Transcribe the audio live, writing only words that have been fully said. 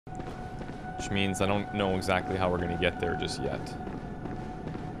Which means I don't know exactly how we're gonna get there just yet.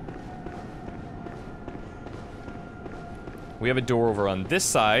 We have a door over on this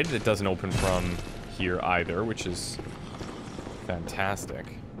side that doesn't open from here either, which is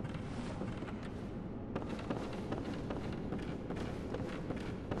fantastic.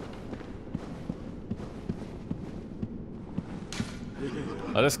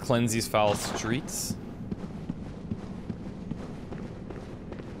 Let us cleanse these foul streets.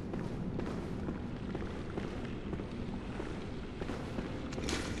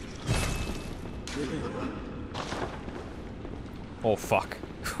 Oh, fuck.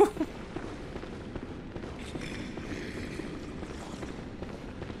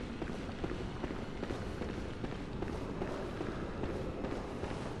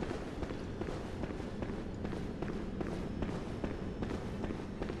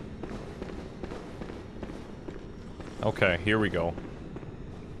 Okay, here we go.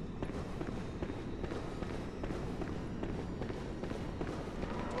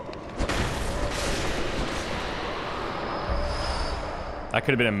 That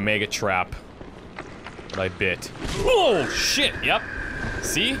could have been a mega trap. But I bit. Oh, shit! Yep.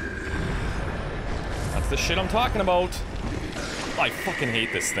 See? That's the shit I'm talking about. I fucking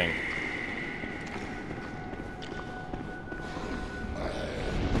hate this thing.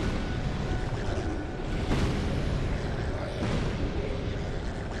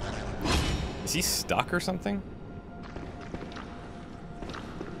 Is he stuck or something?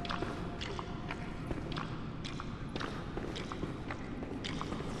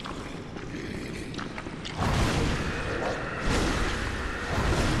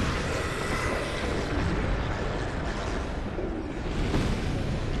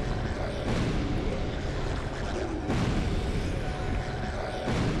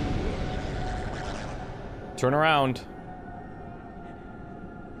 Turn around.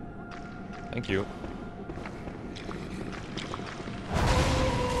 Thank you.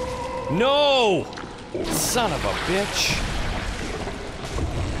 No! Son of a bitch.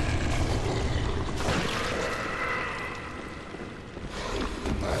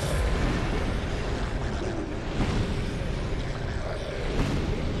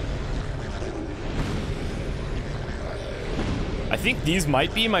 I think these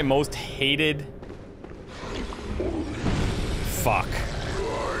might be my most hated. Fuck.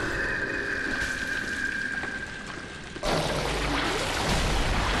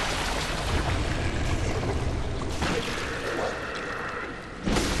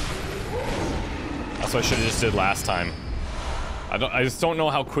 That's what I should have just did last time. I just don't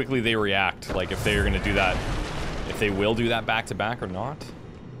know how quickly they react. Like if they're gonna do that, if they will do that back to back or not.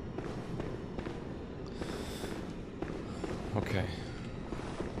 Okay.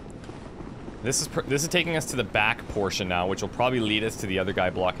 This is taking us to the back portion now, which will probably lead us to the other guy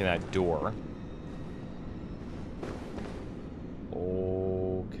blocking that door.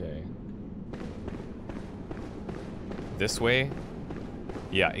 Okay. This way?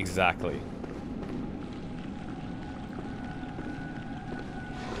 Yeah, exactly.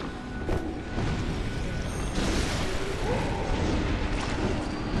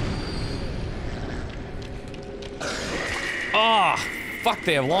 Ah! Fuck,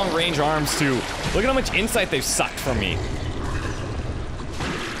 they have long range arms too. Look at how much insight they've sucked from me.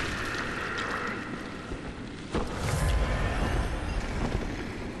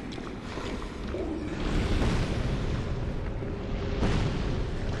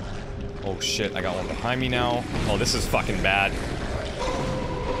 Oh shit, I got one behind me now. Oh, this is fucking bad.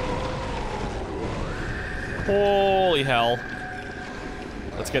 Holy hell.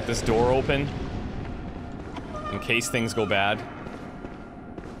 Let's get this door open. In case things go bad.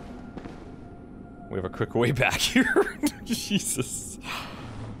 We have a quick way back here. Jesus.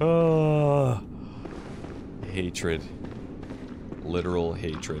 Hatred. Literal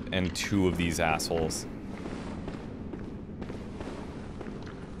hatred. And two of these assholes.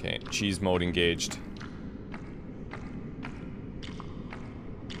 Okay, cheese mode engaged.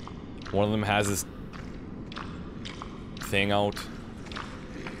 One of them has this thing out.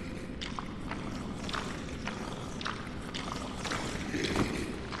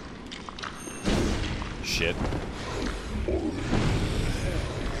 Shit.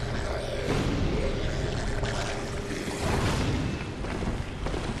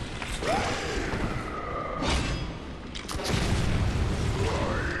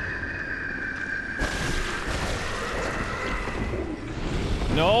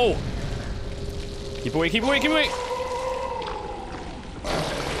 No! Keep away, keep away, keep away!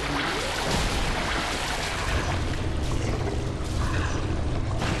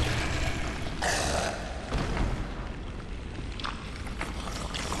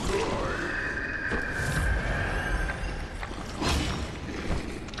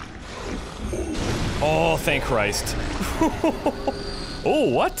 Oh, thank Christ. Oh,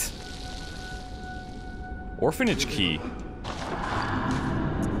 what? Orphanage key.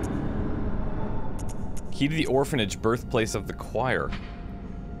 Key to the orphanage, birthplace of the choir.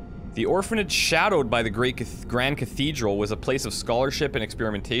 The orphanage, shadowed by the Grand Cathedral, was a place of scholarship and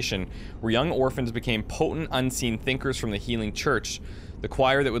experimentation, where young orphans became potent, unseen thinkers from the Healing Church. The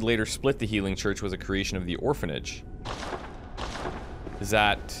choir that would later split the Healing Church was a creation of the orphanage. Is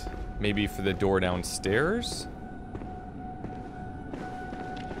that maybe for the door downstairs?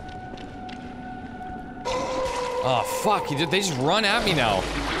 Oh, fuck. They just run at me now.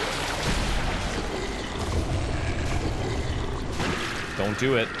 Don't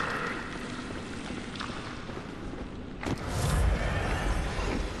do it.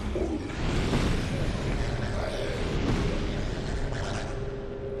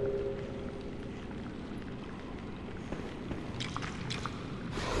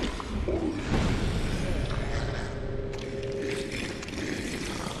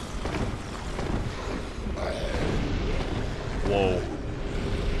 Whoa.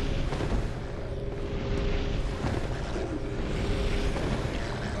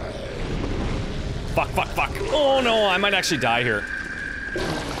 Fuck, fuck, fuck. Oh no, I might actually die here.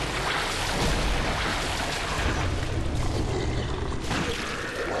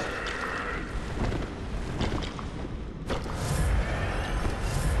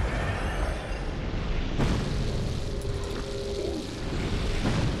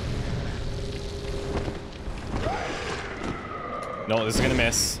 No, this is gonna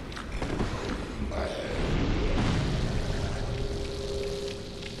miss.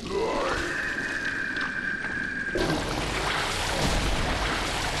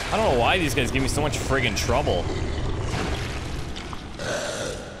 I don't know why these guys give me so much friggin' trouble.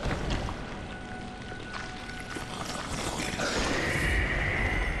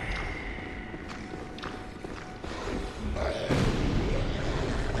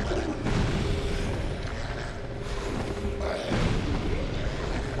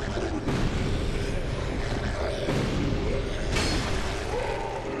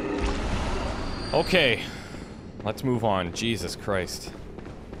 Okay, let's move on. Jesus Christ.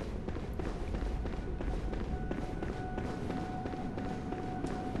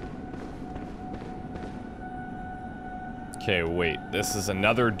 Okay, wait. This is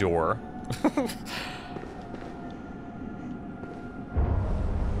another door.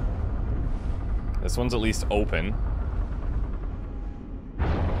 This one's at least open.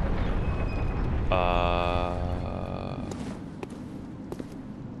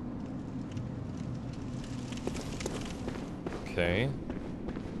 Okay.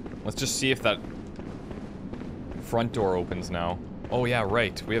 Let's just see if that front door opens now. Oh yeah,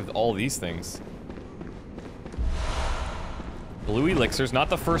 right. We have all these things. Blue elixirs, not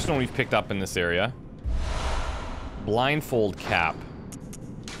the first one we've picked up in this area. Blindfold cap.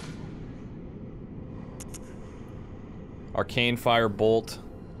 Arcane fire bolt.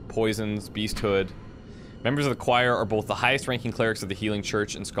 Poisons, beasthood. Members of the choir are both the highest ranking clerics of the Healing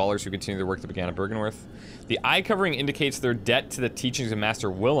Church and scholars who continue their work that began at Bergenworth. The eye covering indicates their debt to the teachings of Master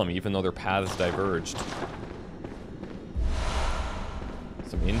Willem, even though their paths diverged.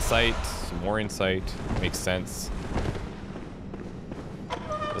 Some insight, some more insight. Makes sense.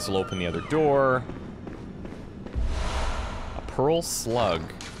 This will open the other door. A pearl slug.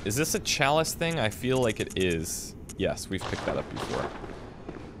 Is this a chalice thing? I feel like it is. Yes, we've picked that up before.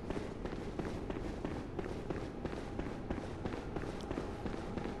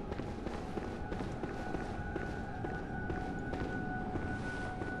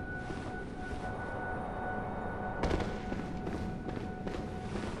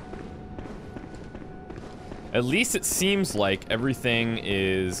 At least it seems like everything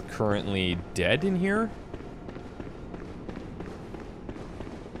is currently dead in here.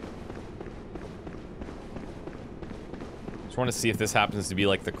 Just want to see if this happens to be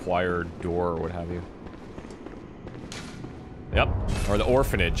like the choir door or what have you. Yep. Or the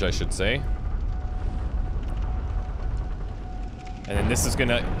orphanage, I should say. And then this is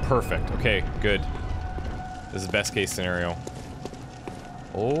gonna... Perfect. Okay, good. This is best case scenario.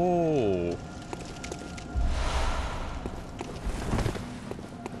 Oh...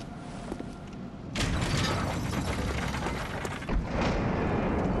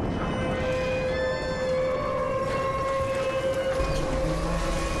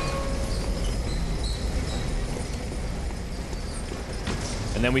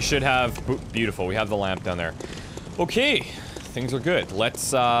 And then we should have... Beautiful, we have the lamp down there. Okay, things are good.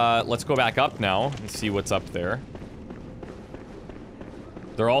 Let's go back up now and see what's up there.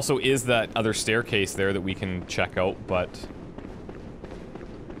 There also is that other staircase there that we can check out, but...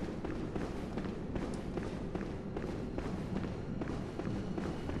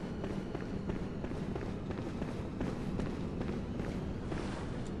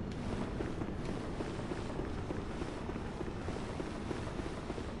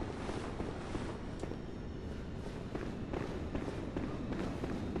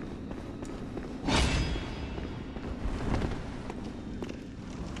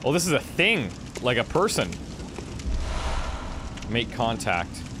 Oh, this is a thing. Like a person. Make contact.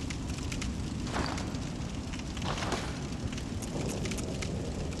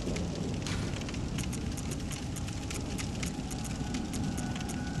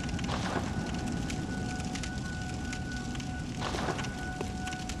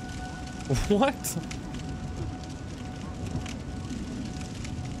 What?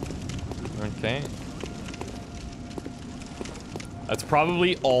 Okay. That's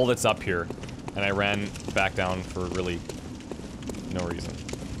probably all that's up here. And I ran back down for really no reason.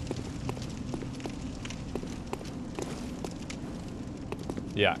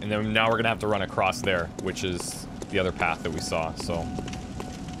 Yeah, and then now we're gonna have to run across there, which is the other path that we saw, so.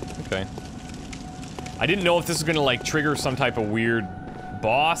 Okay. I didn't know if this was gonna, like, trigger some type of weird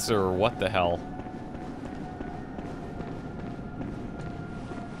boss or what the hell.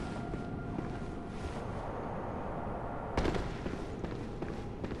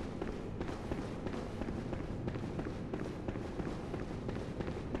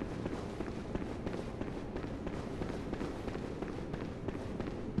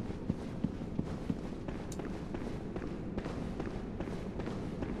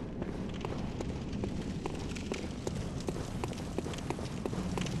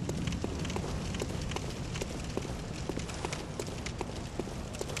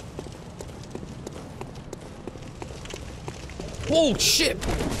 Oh, shit!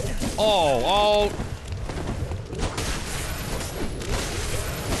 Oh.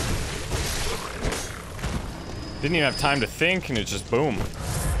 Didn't even have time to think, and it just boom.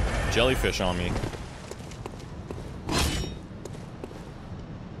 Jellyfish on me.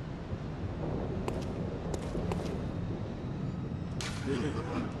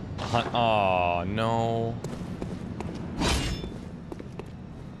 Oh, no.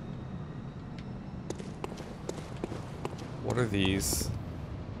 What are these?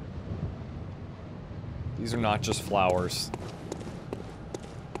 These are not just flowers.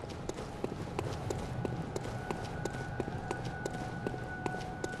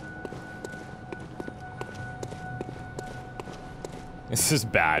 This is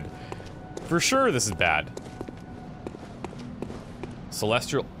bad. For sure this is bad.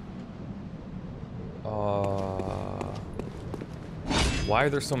 Celestial... Why are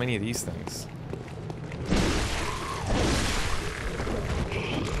there so many of these things?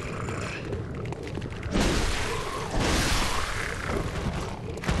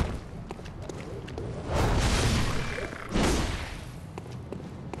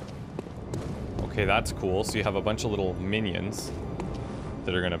 Okay, that's cool. So you have a bunch of little minions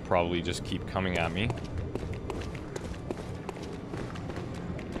that are gonna probably just keep coming at me.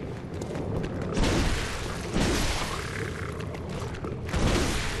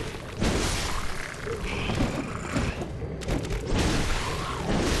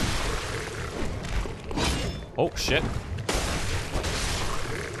 Oh, shit.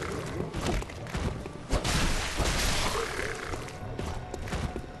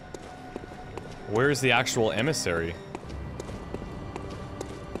 Where's the actual emissary?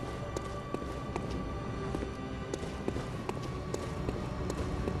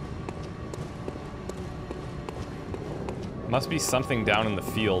 Must be something down in the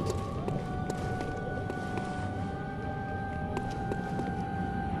field.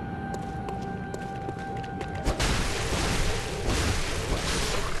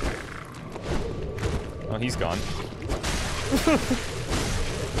 Oh, he's gone.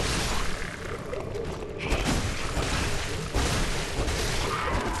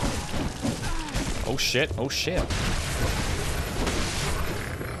 Oh shit, oh shit.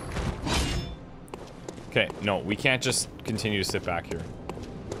 Okay, no, we can't just continue to sit back here.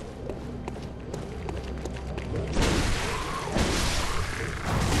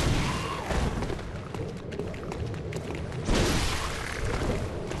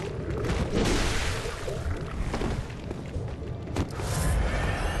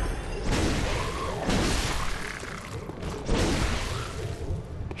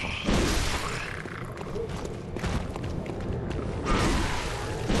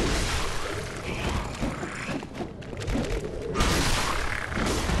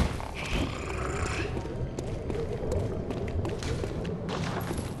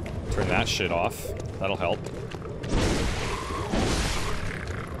 That shit off. That'll help.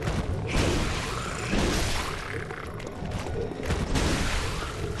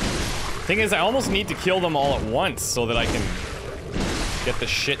 Thing is, I almost need to kill them all at once so that I can get the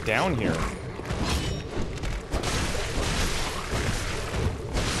shit down here.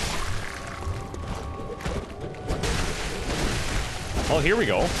 Oh, here we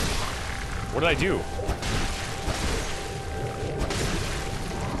go. What did I do?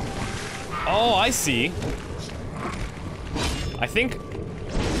 Oh, I see. I think...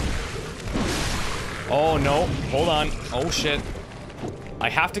 Oh, no. Hold on. Oh, shit. I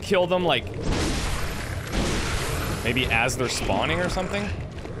have to kill them, like... maybe as they're spawning or something?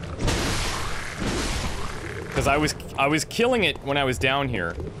 Because I was killing it when I was down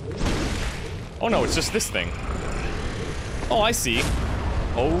here. Oh, no, it's just this thing. Oh, I see.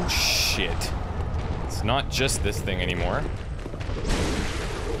 Oh, shit. It's not just this thing anymore.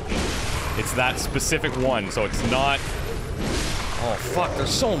 It's that specific one, so it's not... Oh, fuck,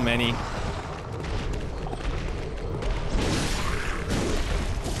 there's so many.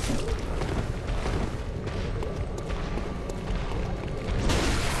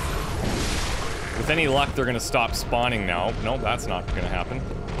 With any luck, they're gonna stop spawning now. Nope, that's not gonna happen.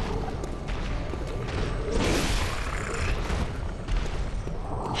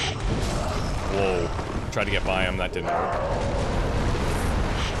 Whoa. Tried to get by him, that didn't work.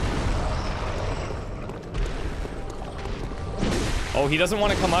 Oh, he doesn't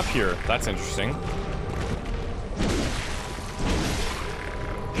want to come up here. That's interesting.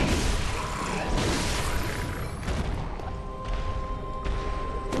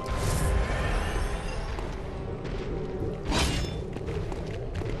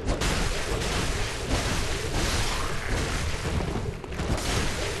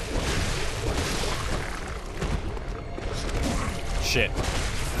 Shit.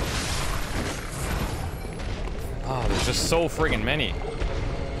 Oh, there's just so friggin' many.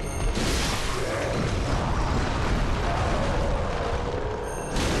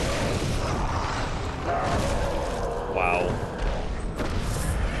 Wow.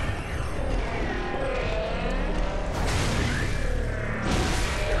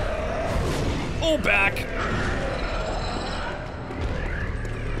 Oh, back!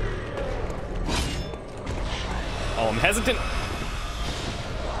 Oh, I'm hesitant.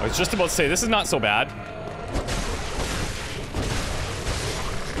 I was just about to say, this is not so bad.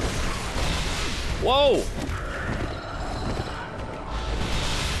 Whoa!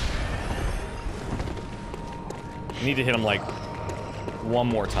 I need to hit him, like, one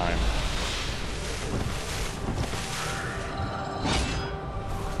more time.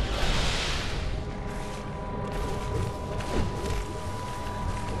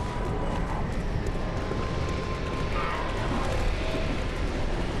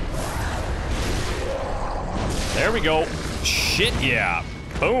 There we go. Shit, yeah.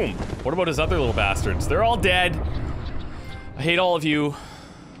 Boom. What about his other little bastards? They're all dead. I hate all of you.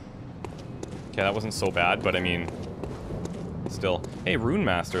 Okay, that wasn't so bad, but I mean... still. Hey, Rune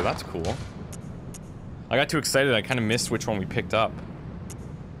Master, that's cool. I got too excited, I kind of missed which one we picked up.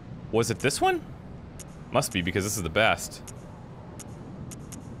 Was it this one? Must be, because this is the best.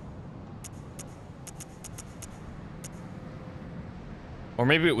 Or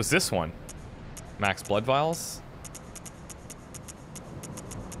maybe it was this one. Max blood vials?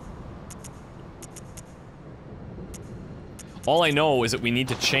 All I know is that we need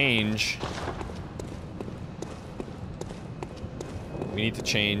to change... we need to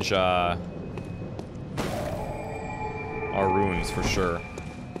change, our runes, for sure.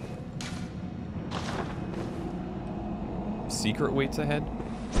 Secret waits ahead?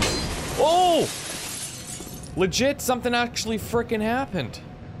 Oh! Legit, something actually frickin' happened.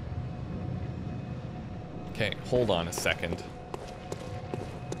 Okay, hold on a second.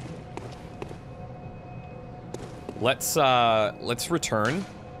 Let's return.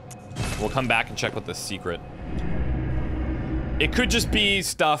 We'll come back and check with the secret. It could just be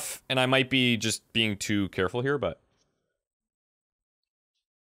stuff, and I might be just being too careful here, but...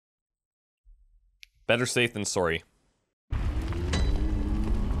 better safe than sorry.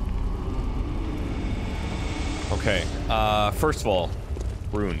 Okay, first of all,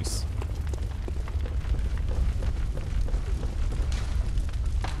 runes.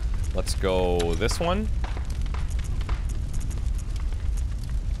 Let's go this one.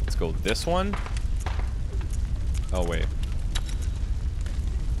 Let's go this one. Oh, wait.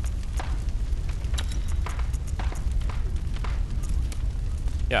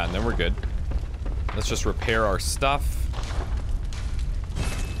 Yeah, and then we're good. Let's just repair our stuff.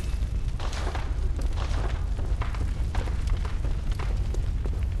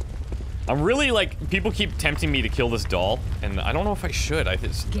 I'm really, like, people keep tempting me to kill this doll, and I don't know if I should. I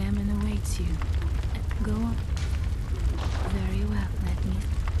just... Gammon awaits you. Go on. Very well, let me...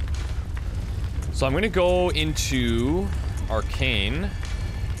 So I'm gonna go into Arcane.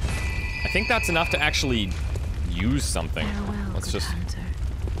 I think that's enough to actually use something. Farewell, let's just... hunter.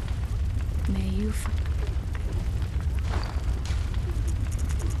 May you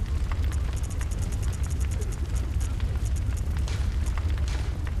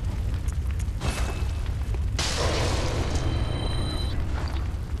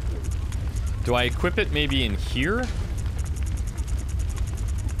Do I equip it maybe in here?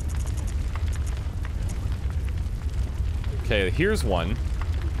 Okay, here's one.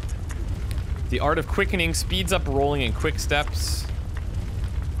 The Art of Quickening speeds up rolling in quick steps.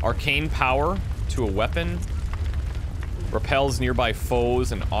 Arcane Power to a weapon. Repels nearby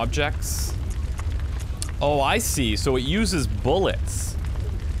foes and objects. Oh, I see. So it uses bullets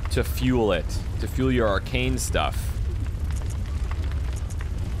to fuel it. To fuel your arcane stuff.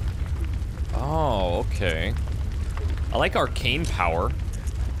 Oh, okay. I like Arcane Power.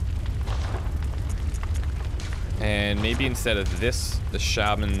 And maybe instead of this, the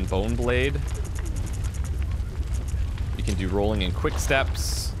Shaman Bone Blade. You can do rolling in quick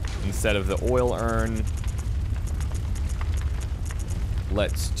steps instead of the oil urn.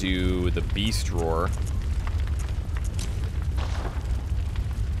 Let's do the Beast Roar.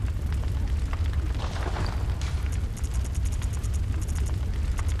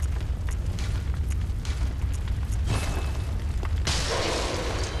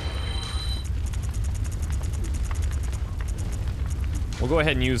 We'll go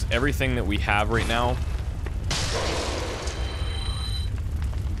ahead and use everything that we have right now.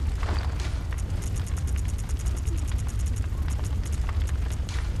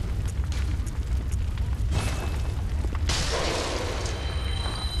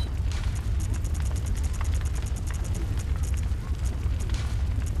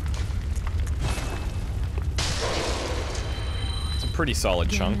 It's a pretty solid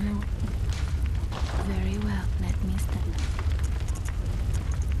chunk. Very well, let me step.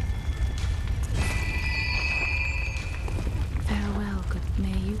 Farewell, good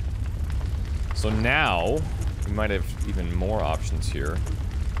may you. So now, we might have even more options here.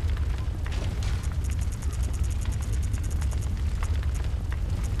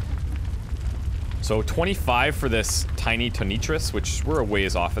 So 25 for this tiny Tonitrus, which we're a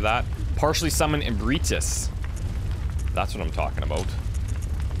ways off of that. Partially summon Embritus. That's what I'm talking about.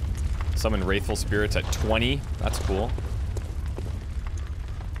 Summon Wraithful Spirits at 20. That's cool.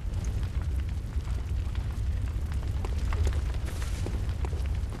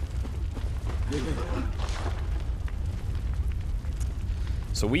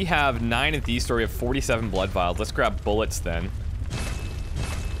 So we have 9 of these, so we have 47 blood vials. Let's grab bullets then.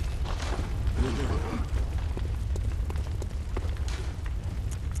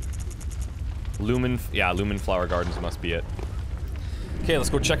 Lumen Flower Gardens must be it. Okay, let's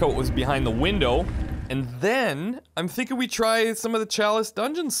go check out what was behind the window. And then, I'm thinking we try some of the Chalice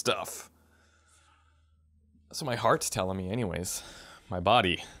dungeon stuff. That's what my heart's telling me anyways. My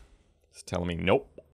body is telling me nope.